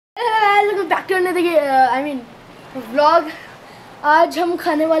करने देखिए, I mean vlog. आज हम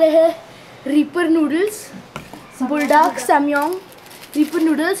खाने वाले हैं रीपर नूडल्स, बुलडाक सैमयोंग रीपर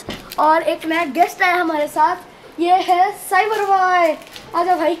नूडल्स। और एक नया गेस्ट आया हमारे साथ, ये है साइबर बॉय।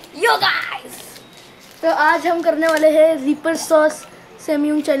 आजा भाई। यो गाइस, तो आज हम करने वाले हैं रीपर सॉस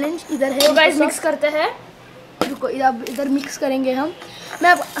सैमयोंग चैलेंज। इधर है तो गाइस मिक्स करते हैं। रुको, इधर मिक्स करेंगे हम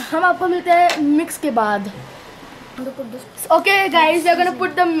आपको मिलते हैं मिक्स के बाद। Okay guys, we are gonna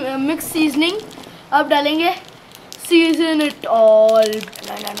put the mix seasoning. अब डालेंगे सीजन इट ऑल।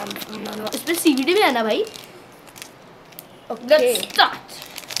 इस पे सीवीडी भी है ना भाई? Let's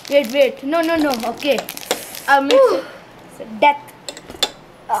start. Wait no okay, mix death.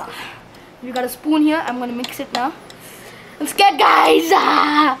 We got a spoon here. I'm gonna mix it now. I'm scared, guys.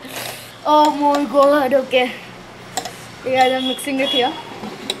 Oh my god. Okay. Yeah, I'm mixing it here.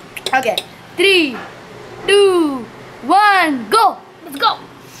 Okay. 3, 2, 1, go. Let's go.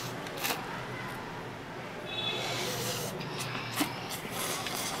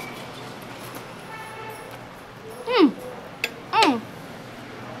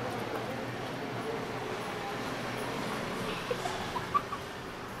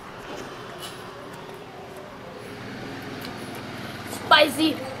 Spicy,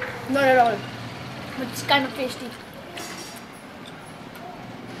 not at all, but it's kind of tasty.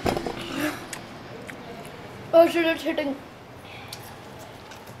 Oh shit, it's hitting.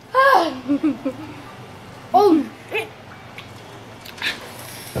 Oh.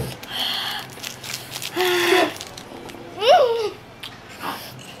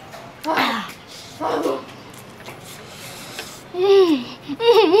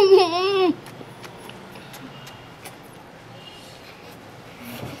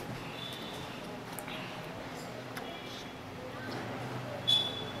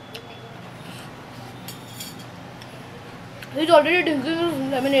 He's already drinking his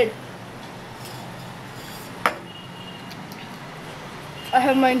lemonade. I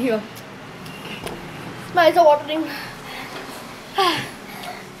have mine here. My eyes are watering.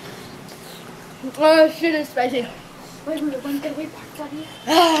 Oh shit, it's spicy. Wait, बंद कर, wait, बात कर रही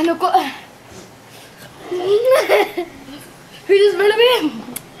है। नको। He just went away.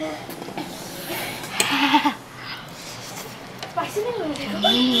 Spicy नहीं लग रहा।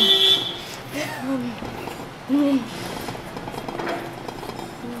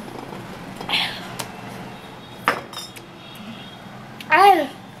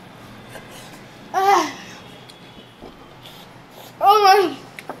 Oh man.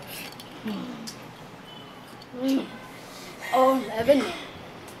 Oh heaven,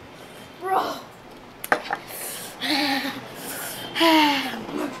 bro.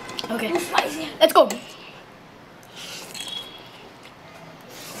 Okay, let's go.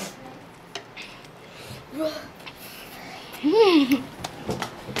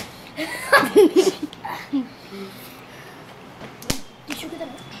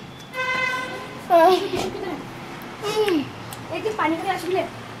 एक दिन पानी का गिलास ले,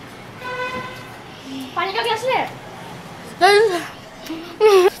 पानी का गिलास ले।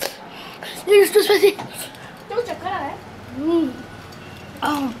 ये तो स्पाइसी, तो चक्कर आ रहा है।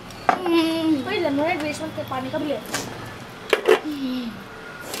 भाई लेमनेड वेस्ट मत कर, पानी का भी ले।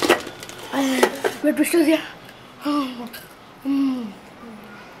 मैं ट्विस्ट हो गया।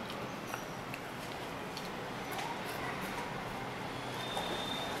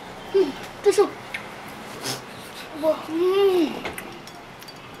 टिश्यू।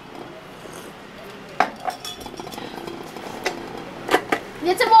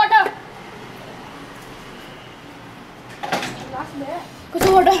 Get some water. कुछ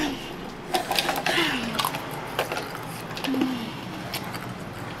water.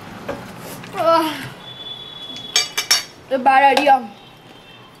 A bad idea.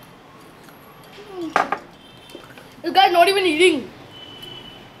 This guy's not even eating.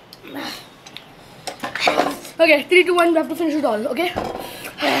 Okay, 3, 2, 1. We have to finish it all. Okay.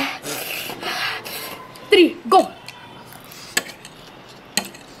 3, go.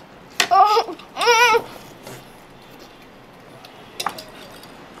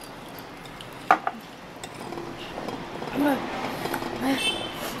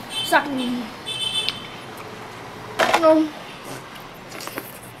 Suck. No.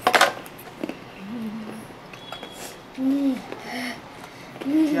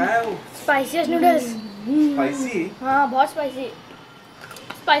 क्या है वो? Spiciest noodles. Spicy? हाँ, बहुत spicy.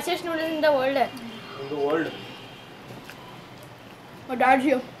 Spiciest noodles in the world है. In the world? My dad's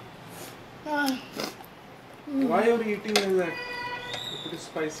here. Why are you eating like that? If it is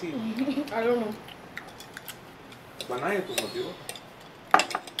spicy. I don't know. बनाए तुम अभी वो?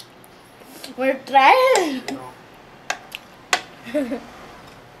 Want to try? No.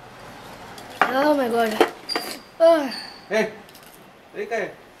 Oh my god. Hey,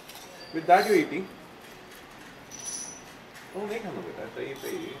 hey, with that you eating? Oh, नहीं खाना बेटा, चाहिए.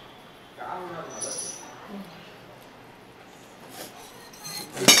 काम ना मारा.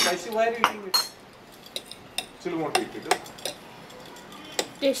 Spicy, why are you eating it? Still want to eat it?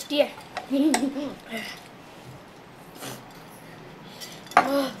 Tasty है.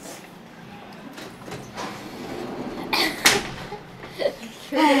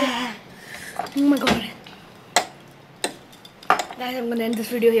 Oh my god. Guys, I'm gonna end this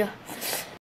video here.